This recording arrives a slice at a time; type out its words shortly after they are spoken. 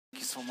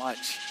Thank you so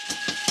much.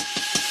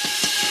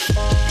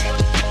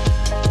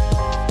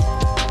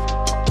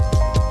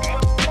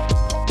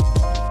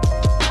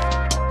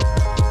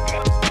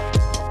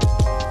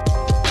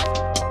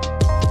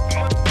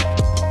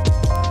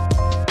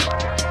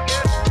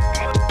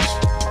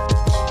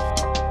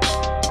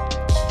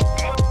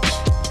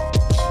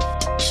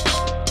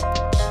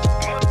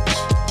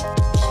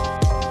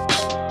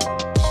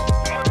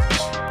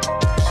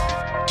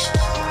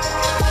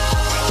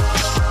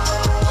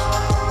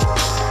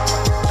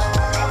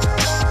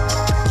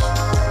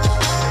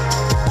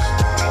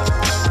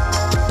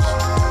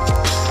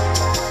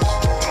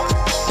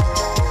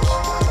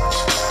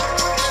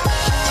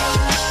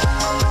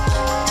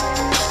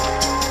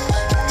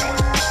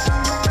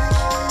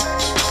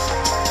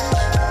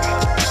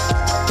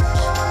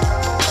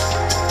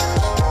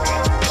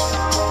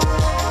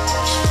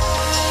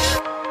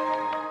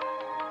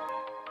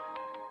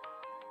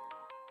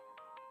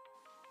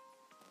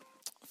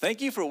 Thank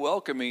you for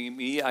welcoming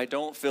me. I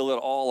don't feel at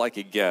all like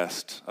a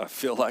guest. I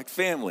feel like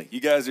family. You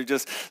guys are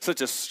just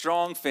such a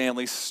strong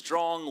family,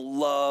 strong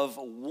love,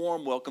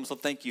 warm welcome. So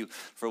thank you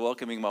for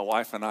welcoming my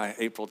wife and I,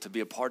 April, to be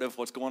a part of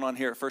what's going on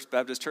here at First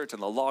Baptist Church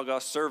and the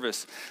Logos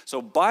service.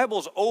 So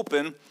Bible's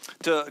open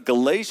to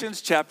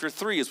Galatians chapter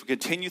 3 as we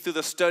continue through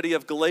the study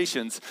of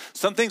Galatians.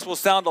 Some things will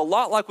sound a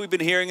lot like we've been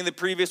hearing in the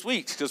previous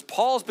weeks because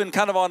Paul's been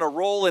kind of on a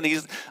roll, and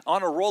he's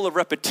on a roll of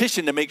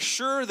repetition to make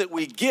sure that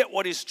we get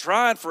what he's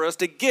trying for us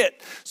to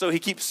get. So he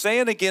keeps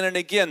saying again and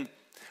again.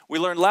 We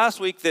learned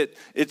last week that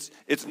it's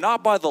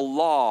not by the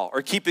law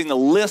or keeping the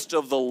list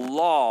of the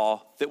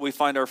law that we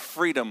find our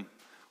freedom.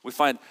 We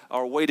find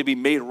our way to be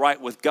made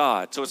right with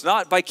God. So it's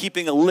not by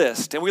keeping a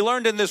list. And we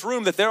learned in this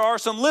room that there are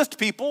some list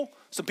people.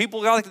 Some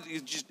people,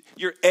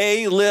 you're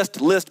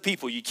list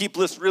people. You keep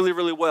lists really,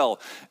 really well.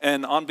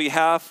 And on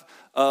behalf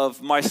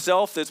of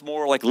myself that's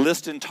more like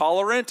list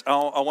intolerant,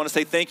 I want to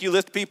say thank you,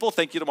 list people.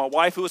 Thank you to my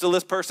wife, who is a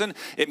list person.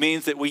 It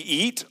means that we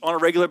eat on a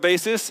regular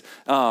basis,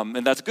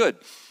 and that's good.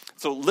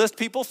 So list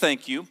people,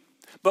 thank you.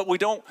 But we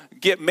don't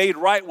get made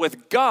right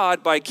with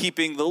God by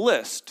keeping the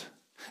list.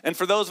 And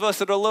for those of us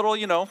that are a little,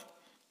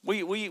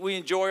 we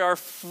enjoy our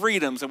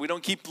freedoms, and we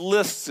don't keep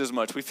lists as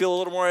much. We feel a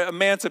little more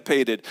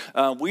emancipated.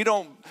 We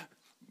don't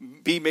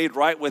be made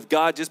right with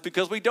God just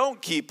because we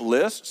don't keep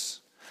lists.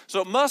 So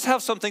it must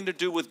have something to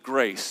do with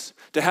grace,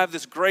 to have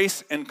this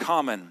grace in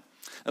common.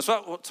 That's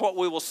what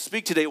we will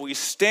speak today. Will you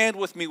stand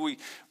with me? We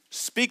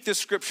speak this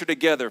scripture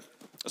together,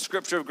 a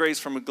scripture of grace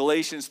from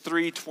Galatians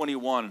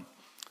 3:21.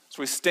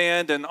 So we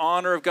stand in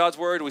honor of God's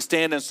word. We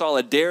stand in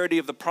solidarity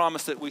of the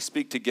promise that we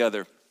speak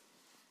together.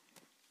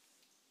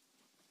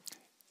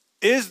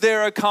 Is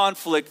there a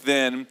conflict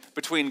then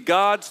between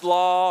God's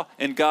law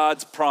and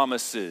God's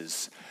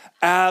promises?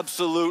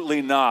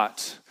 Absolutely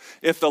not.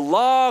 If the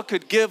law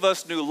could give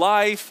us new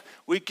life,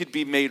 we could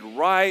be made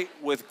right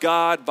with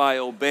God by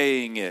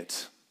obeying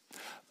it.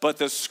 But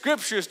the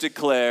scriptures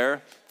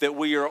declare that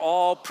we are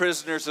all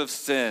prisoners of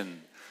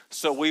sin.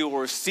 So we will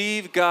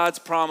receive God's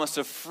promise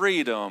of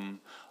freedom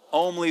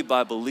only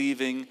by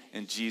believing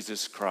in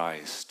Jesus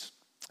Christ.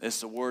 It's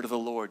the word of the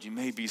Lord. You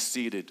may be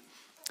seated.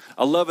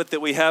 I love it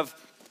that we have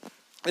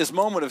this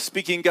moment of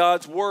speaking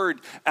God's word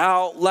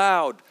out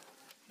loud,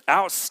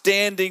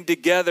 outstanding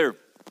together.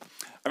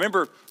 I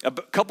remember a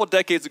couple of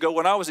decades ago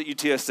when I was at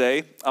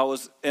UTSA, I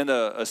was in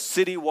a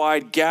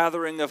citywide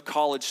gathering of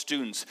college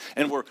students,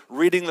 and we're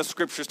reading the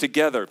scriptures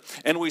together.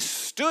 And we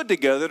stood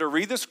together to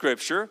read the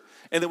scripture,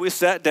 and then we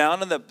sat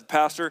down, and the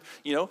pastor,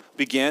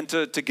 began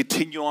to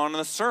continue on in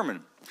the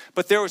sermon.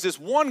 But there was this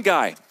one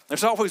guy.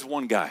 There's always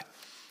one guy.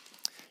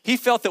 He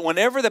felt that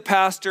whenever the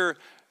pastor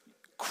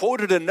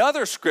quoted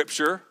another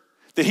scripture,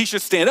 that he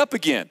should stand up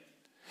again.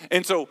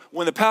 And so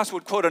when the pastor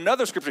would quote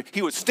another scripture,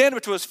 he would stand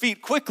up to his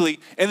feet quickly,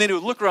 and then he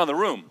would look around the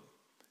room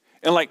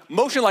and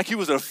motion like he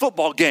was at a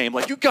football game.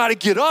 Like, you got to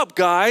get up,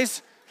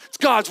 guys. It's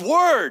God's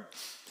word.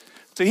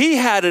 So he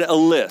had a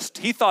list.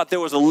 He thought there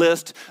was a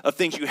list of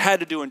things you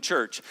had to do in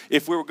church.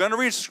 If we were going to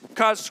read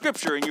God's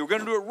scripture and you were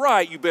going to do it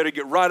right, you better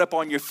get right up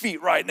on your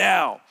feet right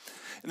now.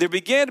 And there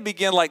began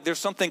there's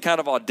something kind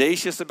of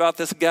audacious about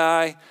this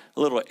guy, a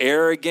little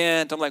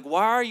arrogant. I'm like,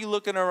 why are you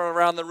looking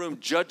around the room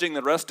judging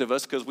the rest of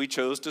us because we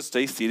chose to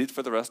stay seated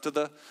for the rest of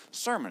the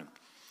sermon?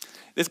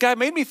 This guy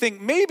made me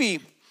think maybe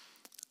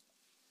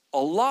a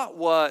lot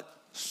what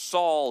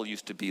Saul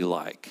used to be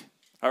like.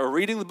 I was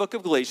reading the book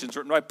of Galatians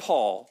written by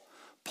Paul.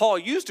 Paul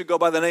used to go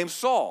by the name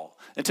Saul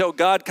until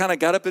God kind of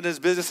got up in his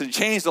business and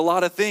changed a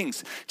lot of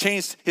things,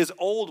 changed his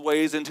old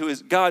ways into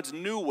God's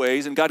new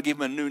ways, and God gave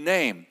him a new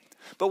name.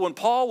 But when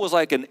Paul was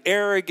like an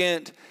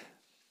arrogant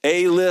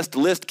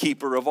list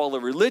keeper of all the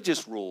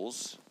religious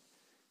rules,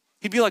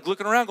 he'd be like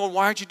looking around going,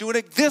 why aren't you doing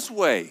it this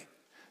way?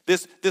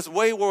 This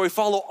way where we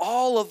follow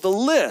all of the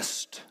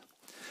list.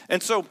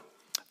 And so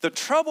the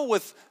trouble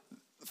with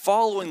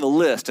following the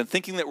list and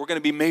thinking that we're going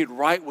to be made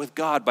right with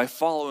God by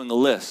following the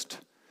list,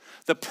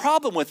 the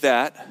problem with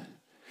that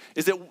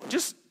is that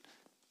just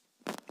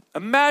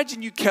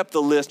imagine you kept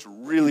the list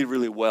really,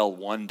 really well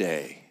one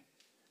day.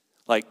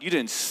 Like you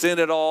didn't sin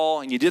at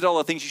all, and you did all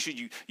the things you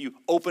should. You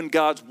opened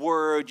God's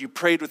word, you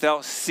prayed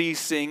without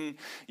ceasing,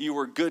 you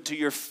were good to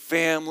your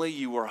family,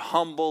 you were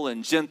humble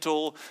and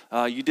gentle,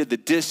 you did the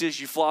dishes,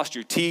 you flossed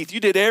your teeth, you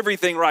did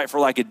everything right for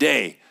like a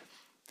day.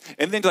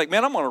 And then you're like,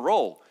 man, I'm on a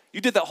roll.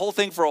 You did that whole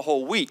thing for a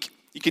whole week.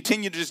 You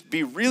continue to just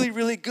be really,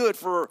 really good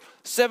for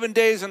 7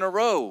 days in a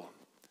row.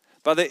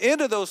 By the end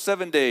of those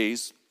 7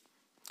 days,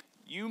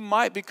 you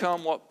might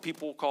become what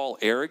people call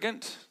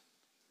arrogant.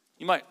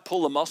 You might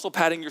pull a muscle,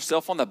 patting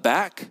yourself on the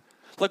back.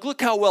 Like,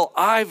 look how well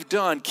I've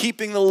done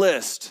keeping the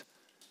list.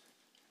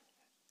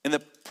 And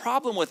the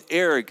problem with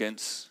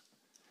arrogance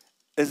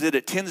is that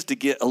it tends to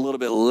get a little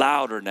bit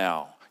louder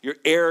now. Your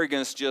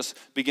arrogance just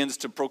begins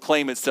to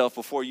proclaim itself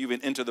before you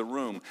even enter the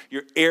room.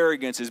 Your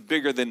arrogance is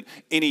bigger than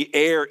any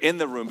air in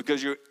the room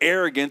because your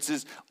arrogance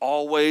is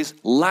always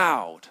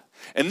loud.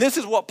 And this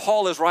is what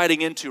Paul is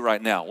writing into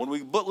right now. When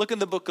we look in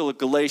the book of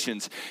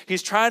Galatians,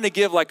 he's trying to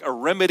give like a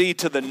remedy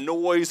to the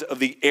noise of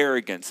the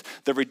arrogance.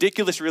 The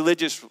ridiculous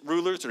religious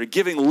rulers that are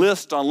giving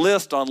list on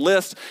list on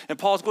list. And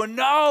Paul's going,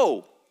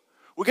 no,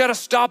 we got to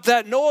stop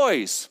that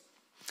noise.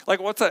 Like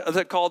what's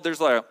that called?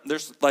 There's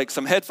like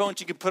some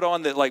headphones you can put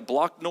on that like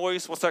block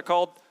noise. What's that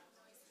called?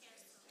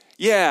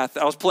 Yeah,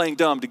 I was playing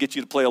dumb to get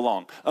you to play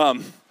along.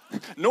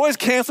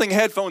 Noise-canceling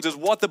headphones is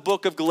what the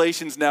book of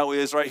Galatians now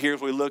is right here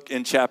as we look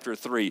in chapter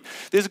 3.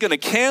 This is going to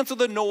cancel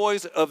the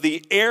noise of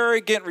the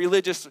arrogant,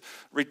 religious,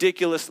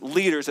 ridiculous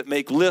leaders that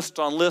make list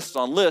on list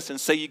on list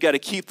and say you got to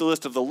keep the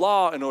list of the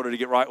law in order to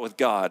get right with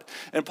God.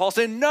 And Paul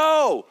said,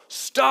 no,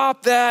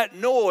 stop that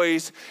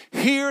noise.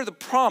 Hear the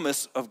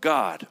promise of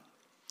God.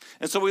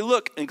 And so we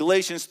look in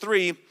Galatians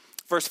 3,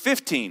 verse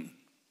 15.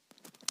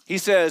 He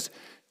says,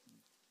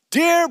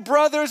 dear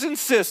brothers and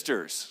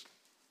sisters,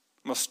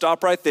 I'm going to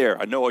stop right there.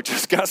 I know I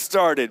just got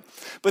started.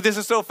 But this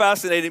is so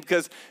fascinating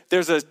because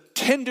there's a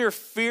tender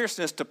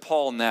fierceness to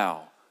Paul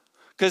now.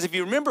 Because if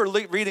you remember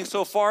reading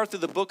so far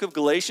through the book of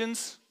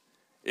Galatians,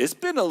 it's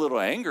been a little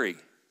angry.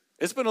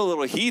 It's been a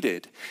little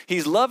heated.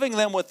 He's loving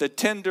them with a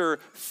tender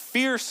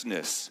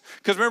fierceness.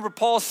 Because remember,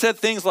 Paul said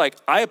things like,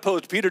 I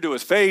opposed Peter to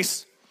his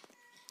face.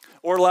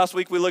 Or last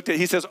week we looked at,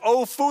 he says,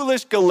 oh,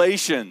 foolish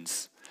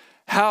Galatians,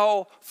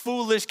 how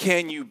foolish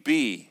can you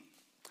be?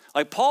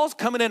 Like Paul's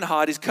coming in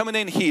hot, he's coming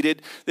in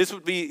heated. This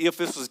would be, if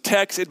this was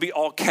text, it'd be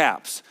all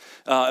caps.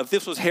 If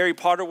this was Harry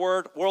Potter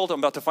world, I'm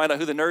about to find out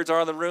who the nerds are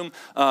in the room.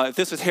 If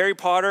this was Harry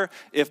Potter,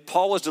 if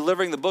Paul was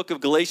delivering the book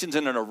of Galatians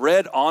in a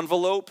red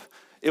envelope,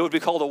 it would be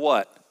called a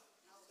what?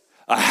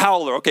 A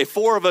howler. Okay,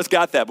 4 of us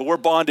got that, but we're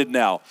bonded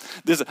now.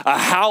 A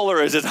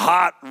howler is this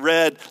hot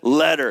red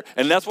letter,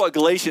 and that's what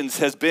Galatians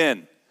has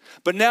been.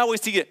 But now we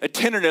see a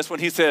tenderness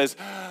when he says,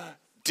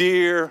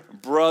 dear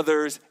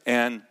brothers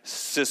and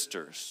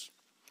sisters.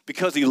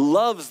 Because he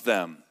loves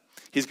them,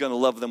 he's going to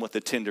love them with a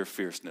tender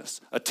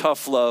fierceness. A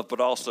tough love, but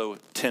also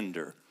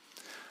tender.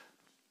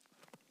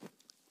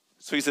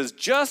 So he says,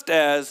 just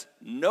as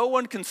no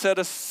one can set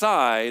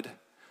aside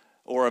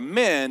or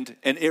amend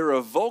an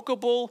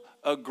irrevocable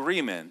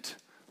agreement,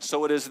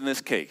 so it is in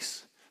this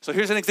case. So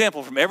here's an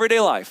example from everyday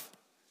life.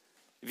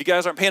 If you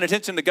guys aren't paying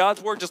attention to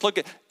God's word, just look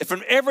at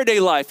from everyday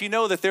life. You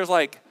know that there's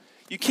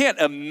you can't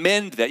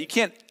amend that. You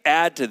can't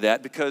add to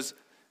that because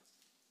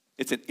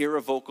it's an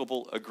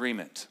irrevocable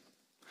agreement.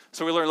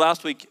 So we learned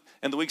last week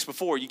and the weeks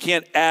before, you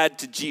can't add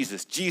to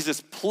Jesus.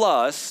 Jesus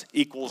plus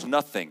equals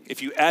nothing.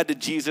 If you add to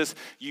Jesus,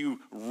 you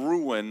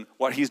ruin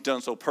what he's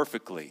done so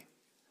perfectly.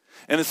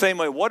 In the same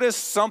way, what is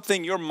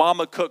something your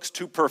mama cooks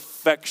to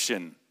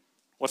perfection?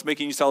 What's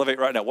making you salivate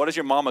right now? What does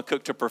your mama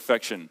cook to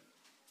perfection?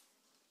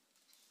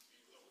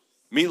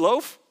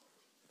 Meatloaf?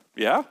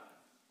 Yeah?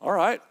 All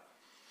right.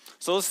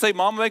 So let's say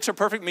mama makes her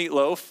perfect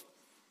meatloaf,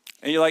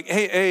 and you're like,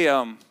 hey,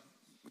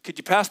 could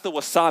you pass the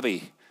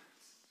wasabi?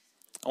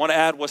 I want to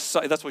add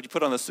wasabi. That's what you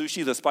put on the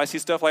sushi, the spicy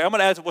stuff. I'm going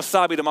to add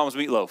wasabi to mama's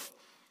meatloaf.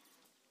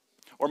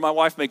 Or my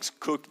wife makes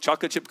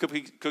chocolate chip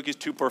cookies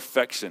to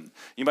perfection.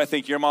 You might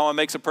think your mama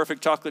makes a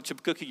perfect chocolate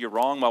chip cookie. You're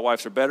wrong. My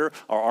wife's are better.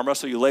 I'll arm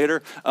wrestle you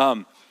later.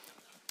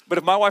 But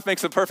if my wife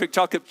makes the perfect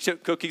chocolate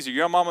chip cookies or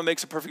your mama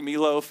makes a perfect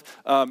meatloaf,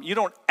 you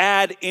don't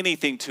add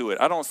anything to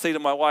it. I don't say to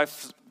my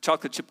wife,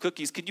 chocolate chip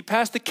cookies, could you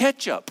pass the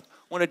ketchup?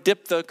 I want to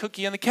dip the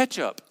cookie in the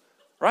ketchup,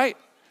 right?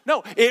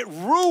 No, it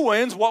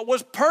ruins what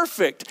was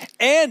perfect,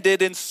 and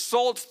it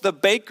insults the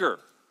baker.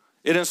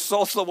 It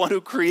insults the one who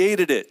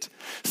created it.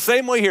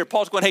 Same way here,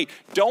 Paul's going, hey,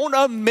 don't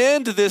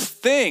amend this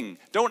thing.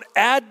 Don't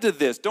add to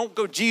this. Don't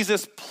go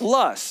Jesus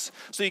plus.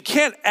 So you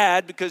can't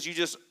add because you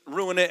just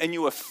ruin it and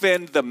you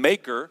offend the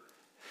maker.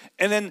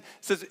 And then it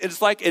says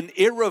it's like an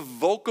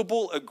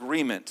irrevocable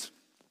agreement.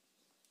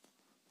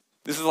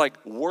 This is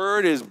like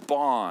word is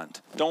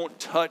bond. Don't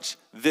touch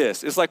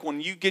this. It's like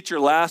when you get your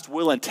last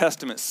will and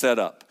testament set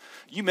up.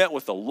 You met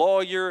with a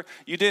lawyer.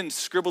 You didn't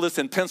scribble this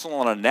in pencil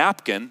on a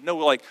napkin.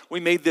 No, we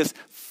made this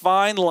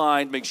fine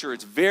line, make sure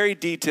it's very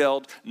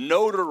detailed,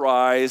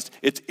 notarized,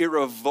 it's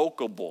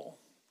irrevocable.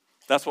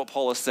 That's what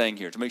Paul is saying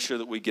here to make sure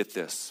that we get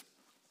this.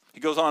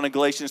 He goes on in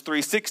Galatians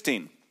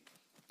 3:16.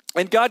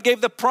 And God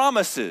gave the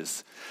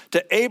promises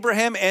to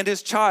Abraham and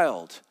his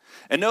child.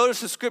 And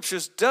notice the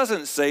scriptures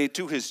doesn't say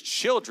to his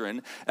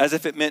children as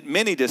if it meant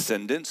many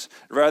descendants.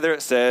 Rather,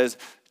 it says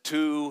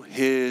to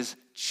his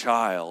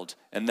child.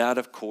 And that,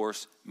 of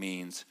course,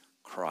 means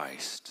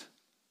Christ.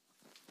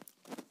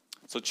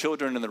 So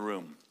children in the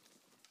room,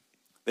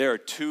 there are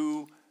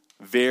two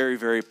very,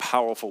 very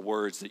powerful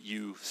words that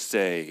you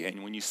say.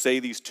 And when you say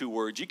these two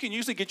words, you can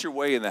usually get your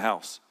way in the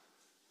house.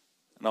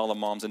 And all the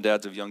moms and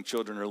dads of young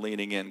children are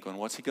leaning in going,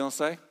 what's he going to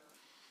say?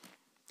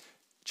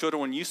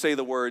 Children, when you say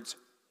the words,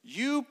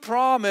 you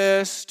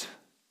promised,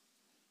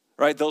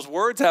 right? Those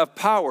words have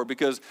power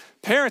because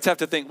parents have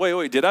to think,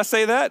 wait, did I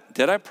say that?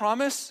 Did I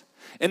promise?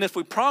 And if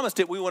we promised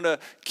it, we want to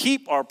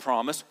keep our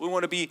promise. We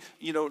want to be,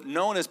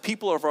 known as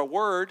people of our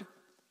word.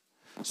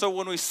 So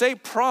when we say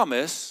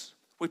promise,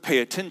 we pay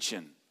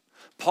attention.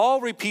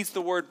 Paul repeats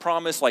the word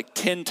promise like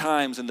 10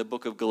 times in the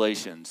book of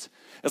Galatians.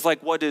 It's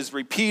like what is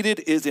repeated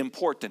is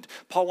important.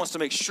 Paul wants to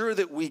make sure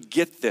that we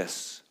get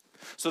this.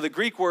 So the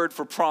Greek word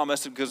for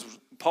promise, because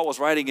Paul was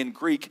writing in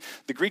Greek,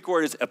 the Greek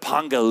word is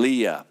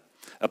epangelia.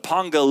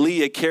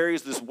 Epangelia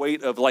carries this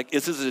weight of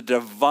this is a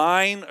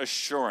divine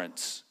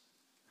assurance.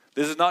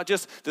 This is not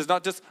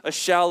just a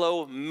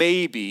shallow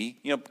maybe.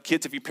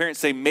 Kids, if your parents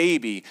say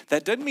maybe,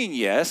 that doesn't mean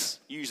yes.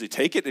 You usually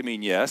take it to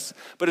mean yes,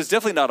 but it's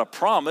definitely not a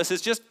promise.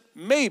 It's just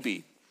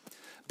maybe.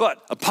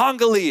 But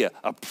epangelia,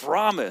 a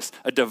promise,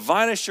 a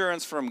divine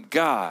assurance from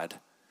God,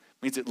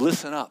 means that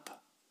listen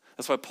up.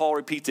 That's why Paul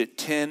repeats it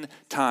 10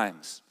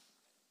 times.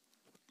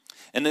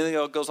 And then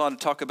he goes on to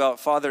talk about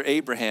Father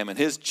Abraham and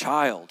his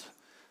child.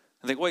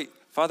 I think, wait,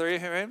 Father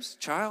Abraham's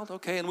child?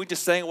 Okay, and we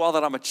just saying,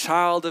 that I'm a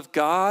child of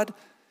God.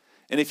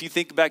 And if you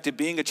think back to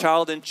being a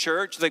child in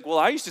church,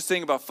 I used to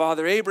sing about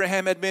Father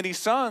Abraham had many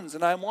sons,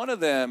 and I'm one of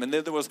them. And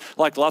then there was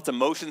lots of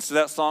motions to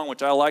that song,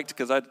 which I liked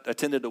because I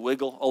tended to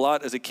wiggle a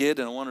lot as a kid,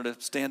 and I wanted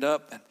to stand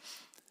up. And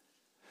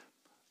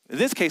in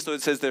this case, though,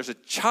 it says there's a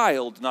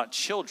child, not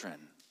children.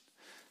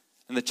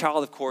 And the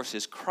child, of course,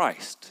 is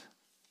Christ.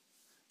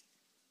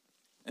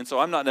 And so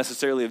I'm not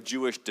necessarily of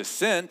Jewish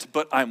descent,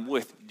 but I'm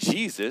with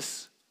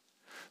Jesus,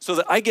 so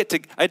that I get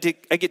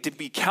to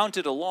be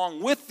counted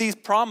along with these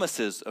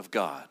promises of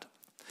God.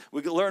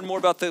 We can learn more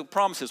about the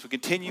promises. We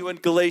continue in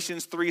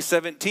Galatians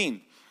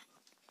 3:17.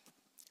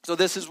 So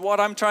this is what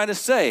I'm trying to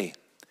say.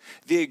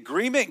 The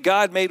agreement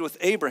God made with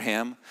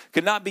Abraham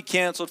could not be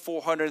canceled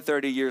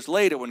 430 years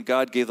later when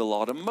God gave the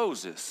law to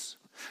Moses.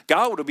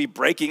 God would be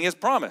breaking his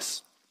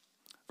promise.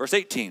 Verse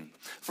 18,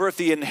 for if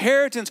the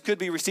inheritance could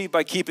be received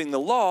by keeping the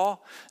law,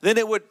 then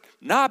it would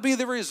not be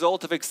the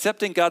result of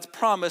accepting God's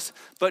promise,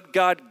 but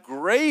God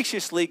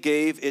graciously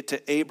gave it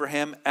to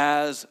Abraham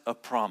as a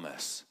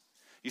promise.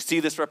 You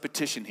see this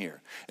repetition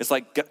here. It's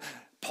like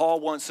Paul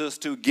wants us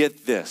to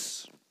get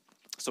this.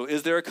 So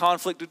is there a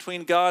conflict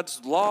between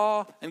God's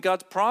law and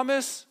God's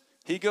promise?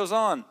 He goes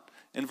on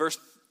in verse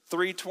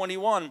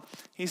 3:21.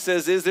 He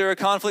says, is there a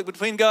conflict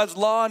between God's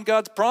law and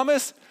God's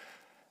promise?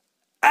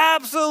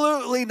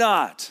 Absolutely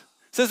not.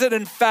 It says it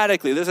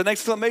emphatically. There's an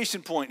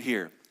exclamation point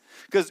here.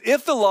 Because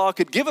if the law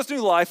could give us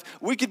new life,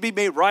 we could be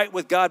made right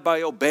with God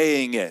by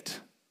obeying it.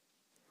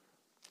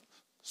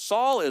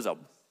 Saul is a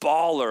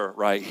baller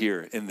right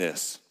here in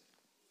this.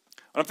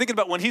 And I'm thinking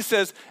about when he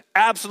says,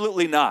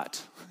 absolutely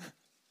not.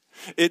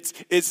 It's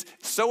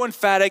so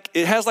emphatic.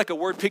 It has a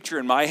word picture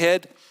in my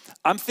head.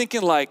 I'm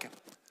thinking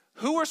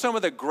who are some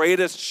of the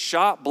greatest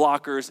shot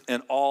blockers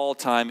in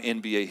all-time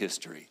NBA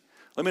history?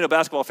 Let me know,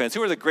 basketball fans,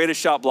 who are the greatest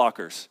shot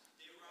blockers?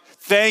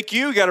 Thank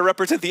you. You got to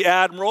represent the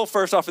Admiral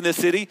first off in this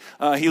city.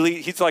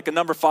 He's a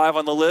number 5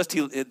 on the list.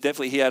 He had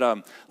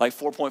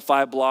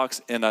 4.5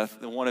 blocks in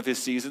one of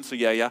his seasons. So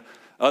yeah.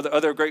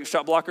 Other great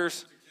shot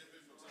blockers.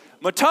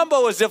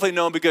 Mutombo is definitely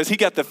known because he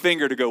got the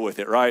finger to go with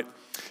it, right?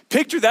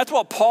 That's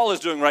what Paul is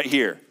doing right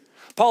here.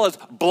 Paul is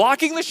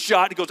blocking the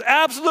shot. He goes,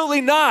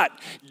 absolutely not.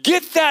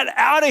 Get that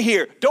out of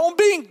here. Don't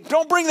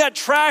bring that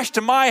trash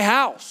to my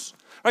house.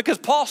 Right, because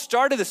Paul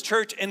started this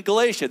church in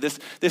Galatia,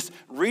 this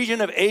region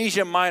of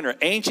Asia Minor,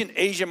 ancient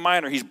Asia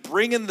Minor. He's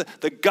bringing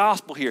the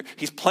gospel here.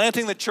 He's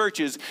planting the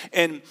churches,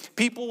 and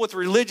people with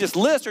religious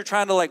lists are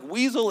trying to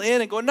weasel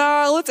in and go,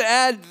 nah, let's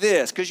add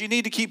this because you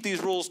need to keep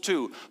these rules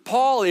too.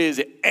 Paul is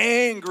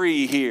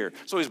angry here.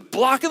 So he's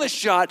blocking the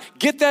shot.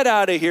 Get that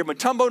out of here.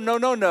 Mutombo,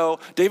 no.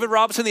 David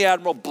Robinson, the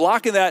Admiral,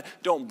 blocking that.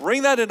 Don't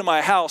bring that into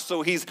my house.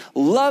 So he's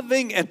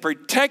loving and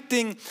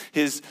protecting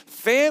his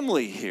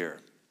family here.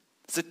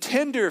 It's a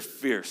tender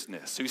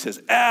fierceness. So he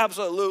says,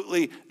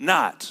 absolutely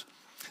not.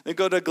 Then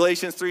go to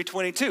Galatians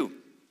 3:22.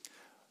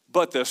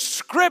 But the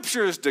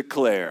scriptures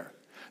declare,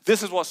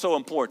 this is what's so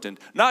important,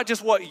 not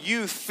just what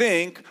you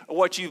think or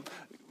what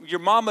your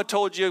mama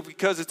told you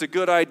because it's a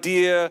good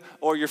idea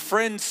or your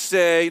friends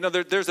say.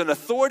 There's an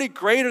authority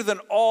greater than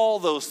all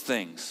those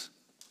things.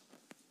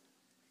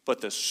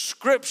 But the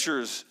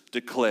scriptures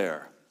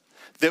declare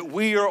that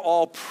we are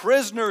all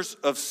prisoners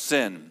of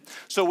sin.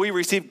 So we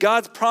receive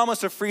God's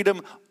promise of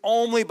freedom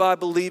only by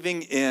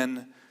believing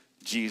in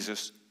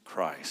Jesus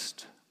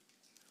Christ.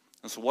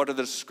 And so what do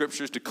the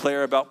scriptures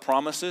declare about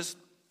promises?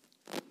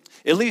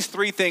 At least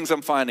 3 things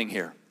I'm finding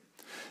here.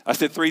 I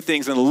said 3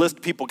 things, and a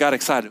list, people got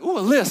excited. Ooh, a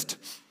list.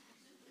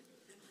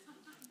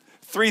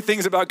 Three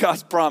things about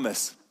God's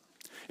promise.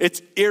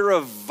 It's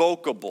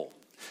irrevocable.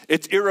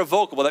 It's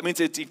irrevocable. That means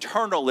it's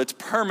eternal. It's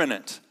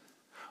permanent.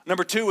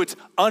 Number two, it's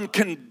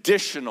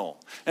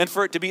unconditional. And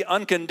for it to be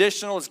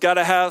unconditional, it's got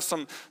to have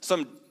some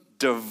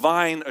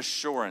divine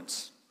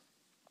assurance.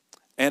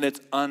 And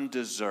it's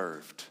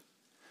undeserved.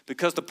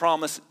 Because the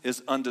promise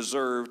is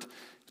undeserved,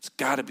 it's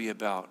got to be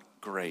about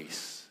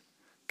grace.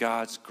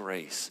 God's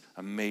grace.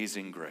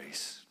 Amazing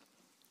grace.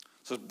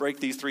 So let's break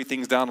these three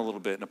things down a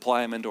little bit and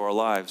apply them into our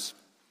lives.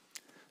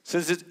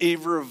 Since it's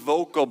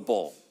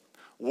irrevocable,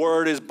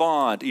 word is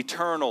bond,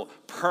 eternal,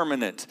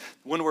 permanent.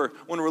 When we're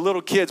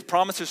little kids,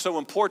 promises are so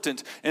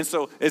important. And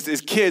so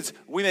as kids,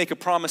 we make a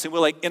promise and we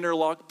like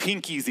interlock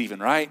pinkies even,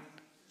 right?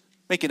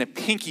 Making a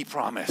pinky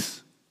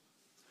promise.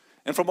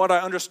 And from what I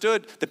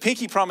understood, the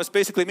pinky promise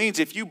basically means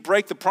if you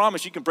break the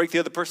promise, you can break the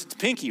other person's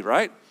pinky,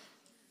 right?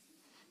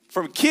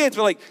 From kids,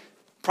 we're like,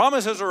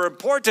 promises are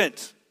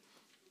important.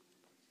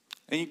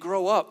 And you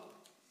grow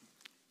up.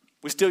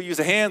 We still use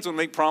the hands when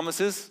we make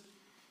promises.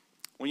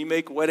 When you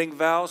make wedding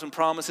vows and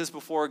promises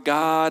before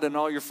God and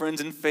all your friends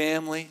and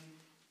family,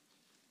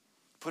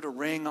 put a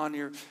ring on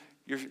your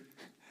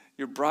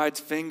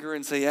bride's finger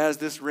and say, as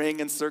this ring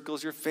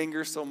encircles your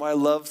finger, so my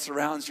love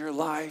surrounds your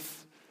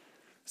life.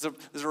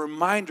 There's a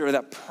reminder of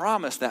that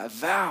promise, that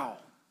vow.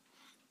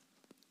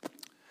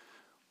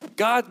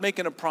 God's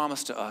making a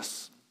promise to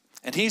us,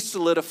 and he's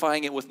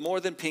solidifying it with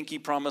more than pinky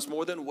promise,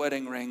 more than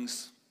wedding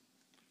rings.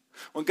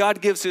 When God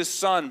gives his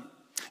son,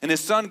 and his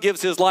son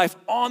gives his life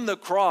on the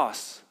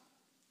cross,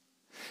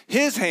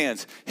 his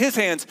hands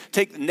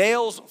take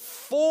nails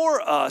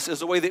for us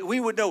as a way that we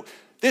would know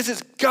this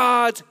is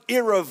God's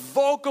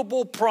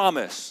irrevocable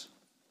promise.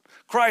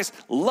 Christ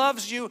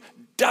loves you,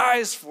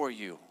 dies for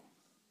you.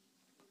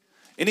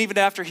 And even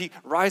after he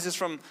rises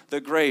from the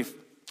grave,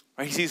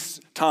 right, he sees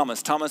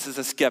Thomas. Thomas is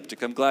a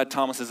skeptic. I'm glad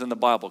Thomas is in the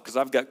Bible because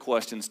I've got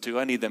questions too.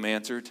 I need them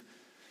answered.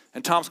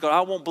 And Thomas goes,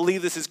 I won't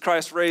believe this is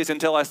Christ raised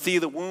until I see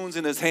the wounds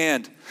in his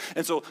hand.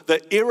 And so the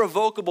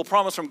irrevocable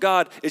promise from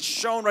God is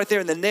shown right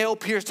there in the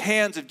nail-pierced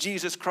hands of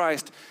Jesus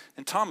Christ.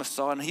 And Thomas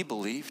saw it and he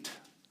believed.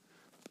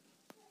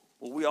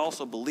 Well, we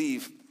also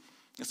believe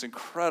this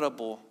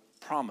incredible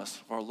promise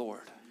of our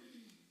Lord.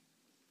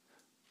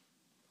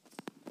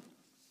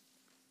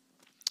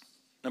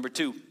 Number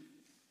two,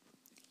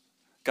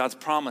 God's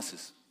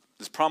promises.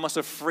 This promise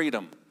of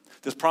freedom.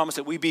 This promise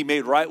that we be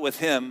made right with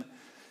him.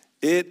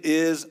 It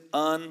is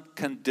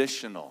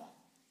unconditional.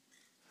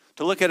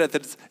 To look at it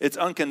that it's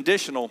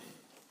unconditional,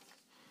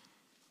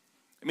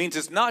 it means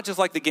it's not just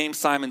like the game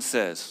Simon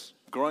Says.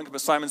 Growing up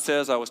as Simon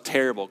Says, I was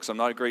terrible because I'm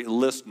not a great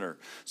listener.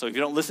 So if you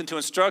don't listen to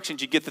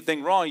instructions, you get the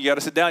thing wrong. You got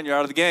to sit down. You're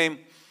out of the game.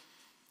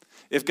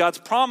 If God's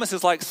promise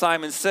is like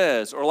Simon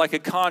Says, or like a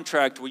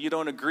contract where you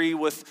don't agree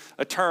with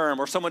a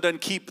term, or someone doesn't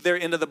keep their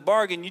end of the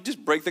bargain, you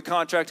just break the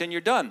contract and you're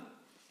done.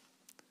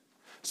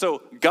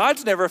 So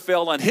God's never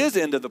failed on his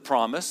end of the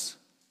promise.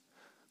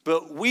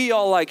 But we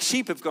all like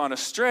sheep have gone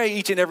astray.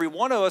 Each and every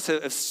one of us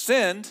have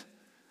sinned.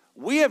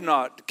 We have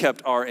not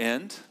kept our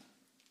end.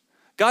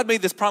 God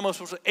made this promise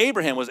with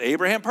Abraham. Was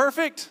Abraham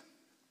perfect?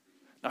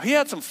 Now, he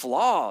had some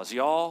flaws,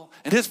 y'all.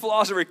 And his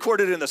flaws are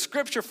recorded in the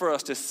scripture for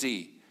us to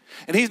see.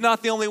 And he's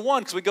not the only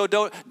one because we go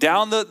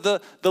down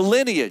the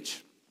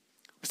lineage.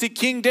 We see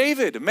King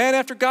David, a man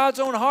after God's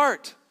own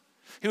heart.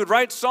 He would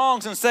write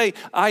songs and say,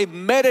 I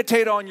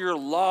meditate on your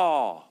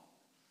law.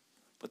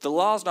 But the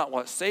law is not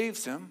what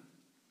saves him.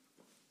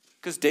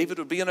 Because David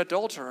would be an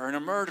adulterer and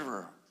a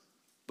murderer.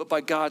 But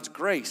by God's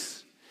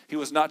grace, he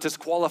was not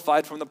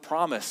disqualified from the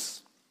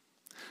promise.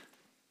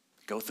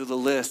 Go through the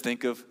list.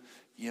 Think of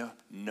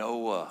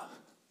Noah.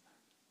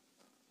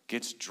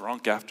 Gets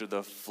drunk after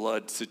the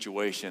flood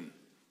situation.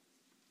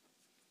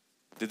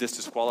 Did this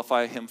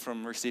disqualify him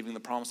from receiving the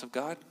promise of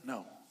God?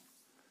 No.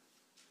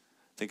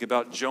 Think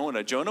about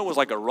Jonah. Jonah was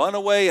like a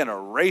runaway and a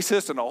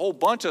racist and a whole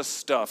bunch of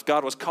stuff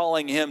God was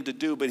calling him to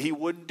do, but he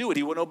wouldn't do it.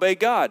 He wouldn't obey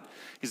God.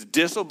 He's a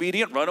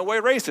disobedient, runaway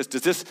racist.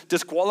 Does this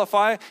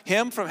disqualify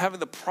him from having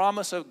the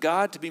promise of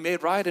God to be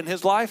made right in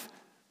his life?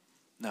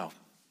 No.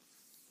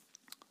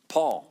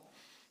 Paul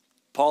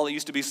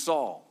used to be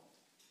Saul.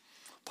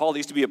 Paul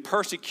used to be a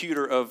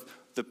persecutor of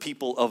the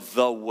people of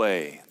the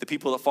way, the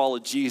people that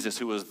followed Jesus,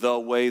 who was the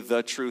way,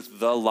 the truth,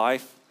 the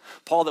life.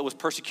 Paul that was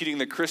persecuting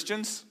the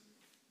Christians.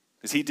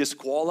 Is he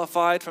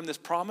disqualified from this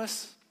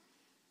promise?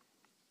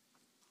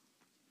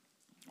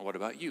 Or what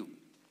about you?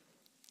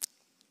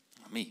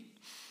 Me?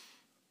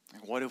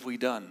 What have we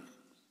done?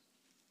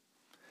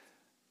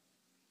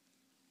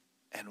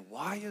 And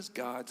why is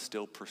God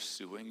still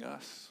pursuing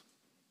us?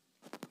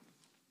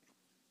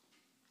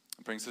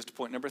 It brings us to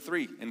point number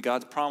 3 in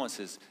God's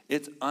promises.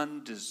 It's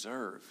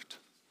undeserved.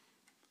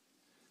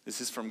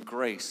 This is from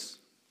grace.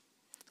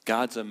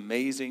 God's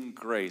amazing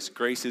grace.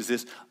 Grace is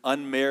this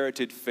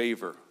unmerited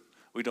favor.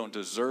 We don't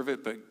deserve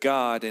it, but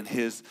God in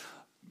his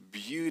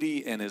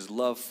beauty and his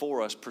love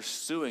for us,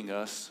 pursuing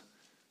us,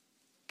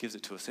 gives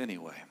it to us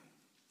anyway.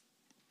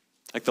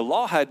 Like the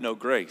law had no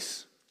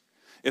grace.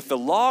 If the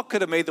law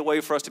could have made the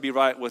way for us to be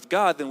right with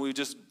God, then we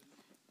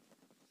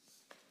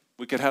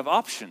could have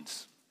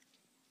options.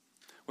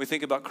 We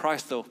think about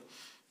Christ, though,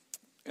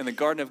 in the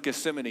Garden of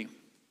Gethsemane.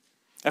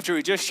 After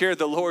he just shared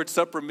the Lord's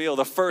Supper meal,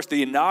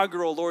 the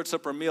inaugural Lord's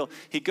Supper meal,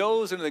 he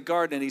goes into the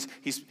garden and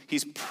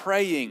he's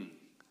praying,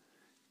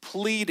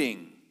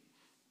 pleading,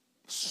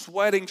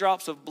 sweating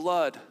drops of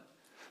blood.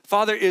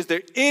 Father, is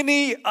there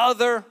any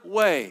other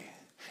way?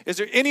 Is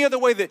there any other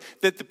way that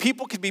the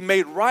people can be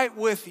made right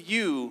with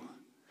you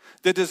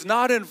that does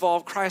not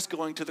involve Christ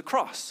going to the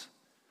cross?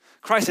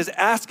 Christ is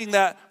asking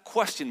that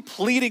question,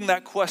 pleading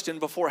that question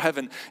before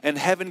heaven, and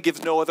heaven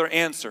gives no other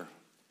answer.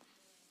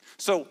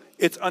 So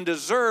it's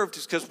undeserved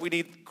because we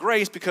need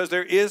grace because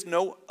there is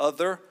no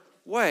other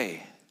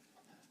way.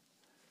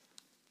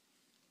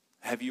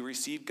 Have you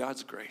received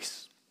God's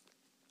grace?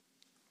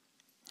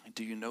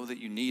 Do you know that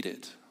you need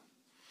it?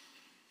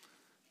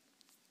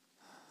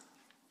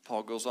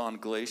 Paul goes on,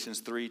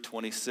 Galatians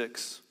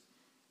 3:26.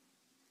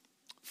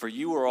 For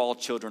you are all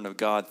children of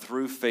God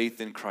through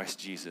faith in Christ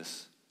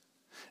Jesus.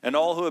 And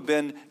all who have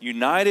been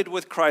united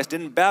with Christ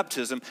in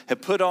baptism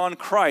have put on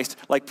Christ,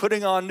 like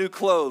putting on new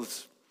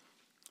clothes.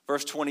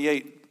 Verse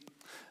 28,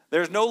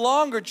 there's no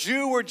longer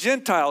Jew or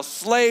Gentile,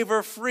 slave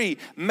or free,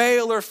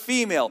 male or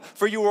female,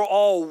 for you are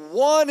all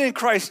one in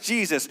Christ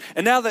Jesus.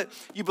 And now that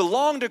you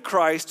belong to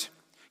Christ,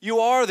 you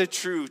are the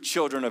true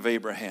children of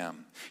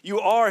Abraham. You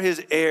are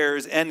his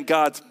heirs, and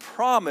God's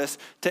promise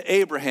to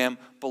Abraham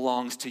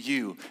belongs to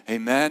you.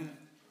 Amen?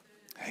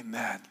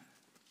 Amen.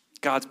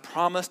 God's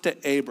promise to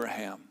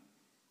Abraham.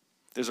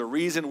 There's a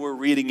reason we're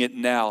reading it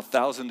now,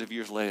 thousands of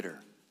years later.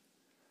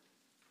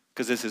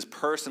 Because this is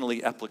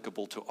personally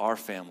applicable to our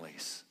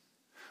families.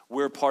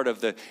 We're part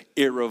of the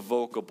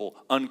irrevocable,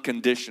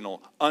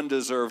 unconditional,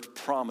 undeserved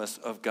promise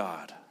of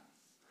God.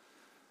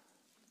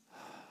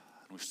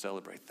 And we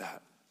celebrate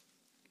that.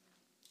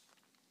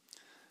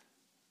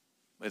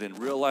 But in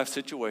real life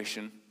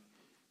situation,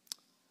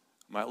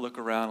 you might look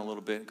around a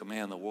little bit and go,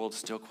 man, the world's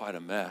still quite a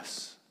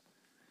mess.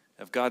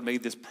 If God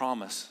made this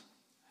promise,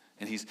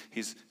 and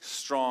he's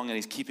strong and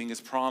he's keeping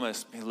his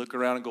promise, you look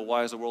around and go,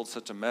 why is the world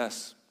such a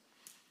mess?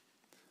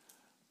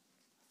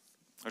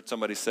 I heard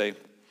somebody say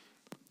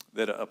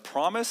that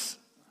promises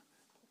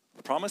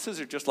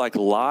are just like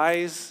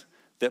lies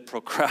that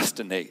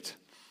procrastinate.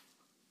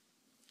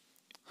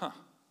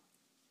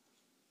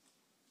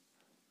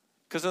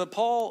 Because in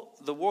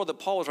the world that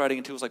Paul was writing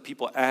into was like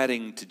people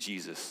adding to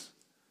Jesus.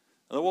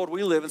 In the world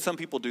we live in, some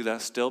people do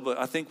that still, but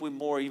I think we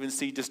more even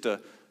see just a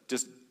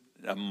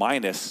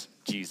minus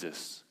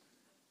Jesus.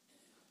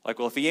 Like,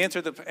 well, if he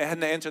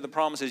hadn't answered the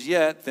promises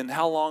yet, then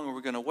how long are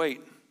we going to wait?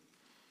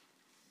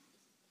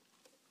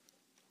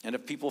 And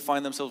if people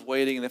find themselves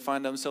waiting and they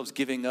find themselves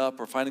giving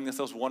up or finding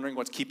themselves wondering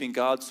what's keeping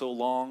God so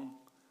long,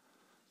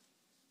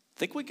 I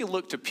think we can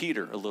look to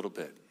Peter a little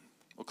bit.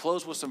 We'll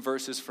close with some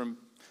verses from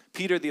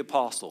Peter the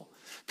apostle.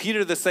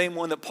 Peter, the same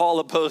one that Paul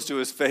opposed to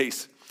his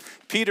face.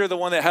 Peter, the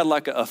one that had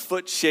like a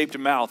foot-shaped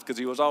mouth because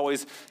he was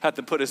always had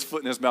to put his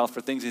foot in his mouth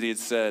for things that he had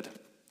said.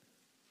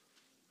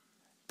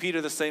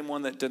 Peter, the same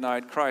one that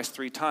denied Christ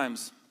 3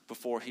 times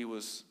before he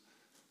was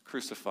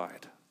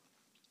crucified.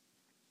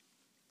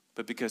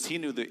 But because he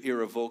knew the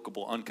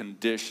irrevocable,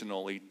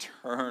 unconditional,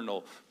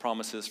 eternal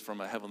promises from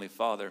a heavenly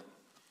Father,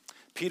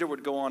 Peter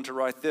would go on to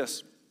write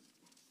this.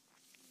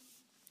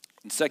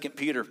 In 2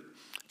 Peter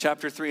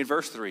chapter 3 and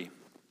verse 3.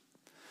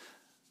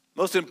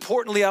 Most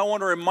importantly, I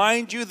want to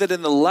remind you that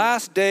in the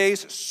last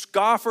days,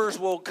 scoffers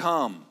will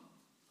come,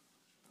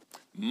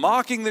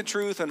 mocking the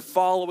truth and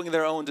following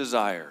their own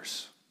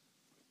desires.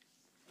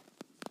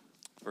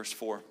 Verse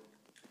 4.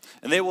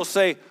 And they will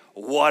say,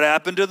 what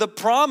happened to the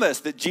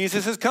promise that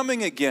Jesus is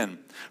coming again?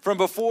 From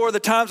before the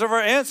times of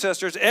our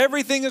ancestors,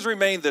 everything has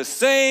remained the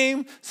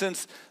same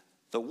since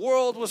the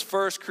world was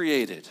first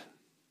created.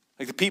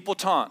 Like the people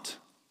taunt.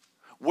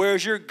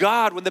 Where's your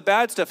God when the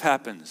bad stuff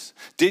happens?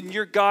 Didn't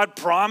your God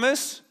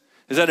promise?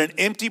 Is that an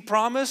empty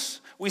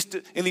promise?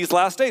 In these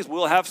last days,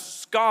 we'll have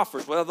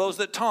scoffers. We'll have those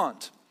that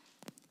taunt.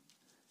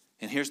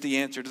 And here's the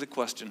answer to the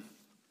question.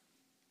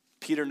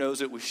 Peter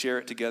knows it. We share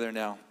it together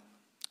now.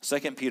 2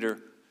 Peter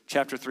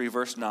chapter 3,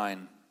 verse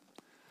 9.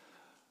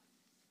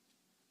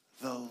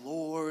 The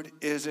Lord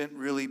isn't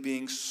really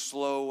being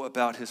slow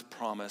about his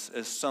promise,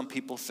 as some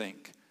people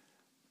think.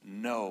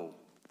 No.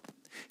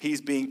 He's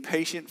being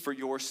patient for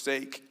your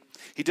sake.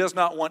 He does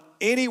not want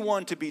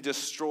anyone to be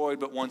destroyed,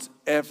 but wants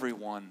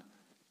everyone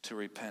to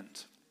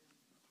repent.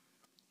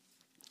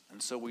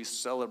 And so we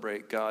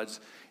celebrate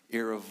God's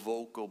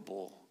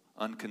irrevocable,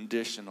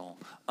 unconditional,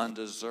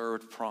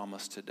 undeserved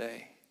promise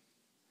today.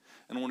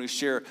 And when we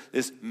share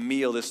this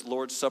meal, this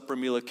Lord's Supper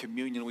meal of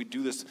communion, we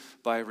do this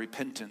by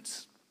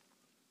repentance.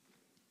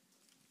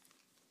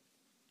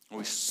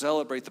 We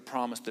celebrate the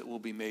promise that will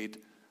be made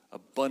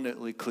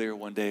abundantly clear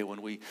one day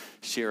when we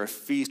share a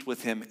feast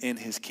with him in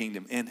his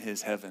kingdom, in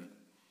his heaven.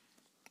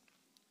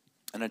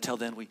 And until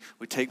then, we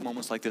take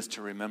moments like this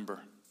to remember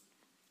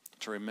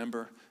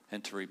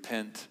and to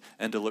repent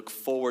and to look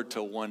forward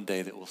to one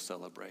day that we'll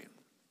celebrate.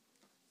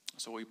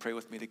 So will you pray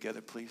with me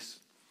together, please?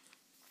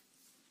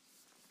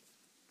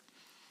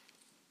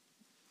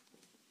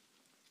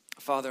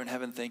 Father in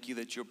heaven, thank you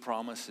that your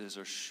promises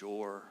are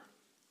sure.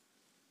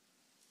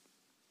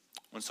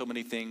 when so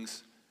many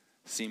things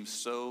seem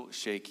so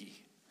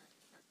shaky,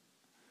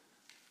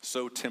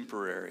 so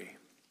temporary.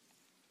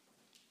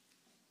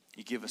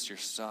 You give us your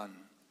Son,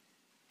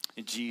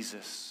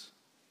 Jesus.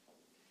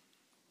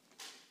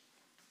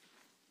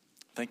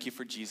 Thank you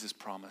for Jesus'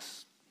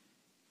 promise.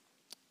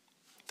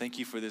 Thank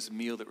you for this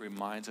meal that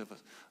reminds of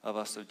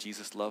us of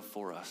Jesus' love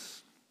for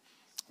us.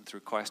 And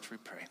through Christ we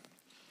pray.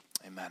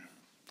 Amen.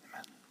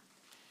 Amen.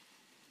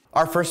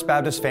 Our First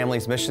Baptist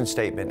family's mission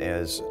statement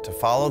is to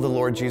follow the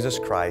Lord Jesus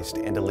Christ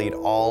and to lead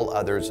all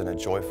others in a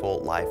joyful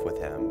life with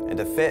Him. And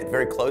to fit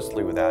very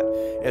closely with that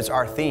is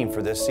our theme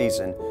for this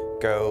season,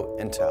 Go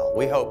and Tell.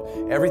 We hope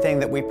everything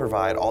that we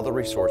provide, all the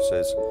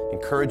resources,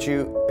 encourage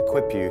you,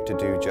 equip you to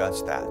do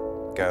just that.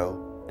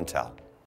 Go and tell.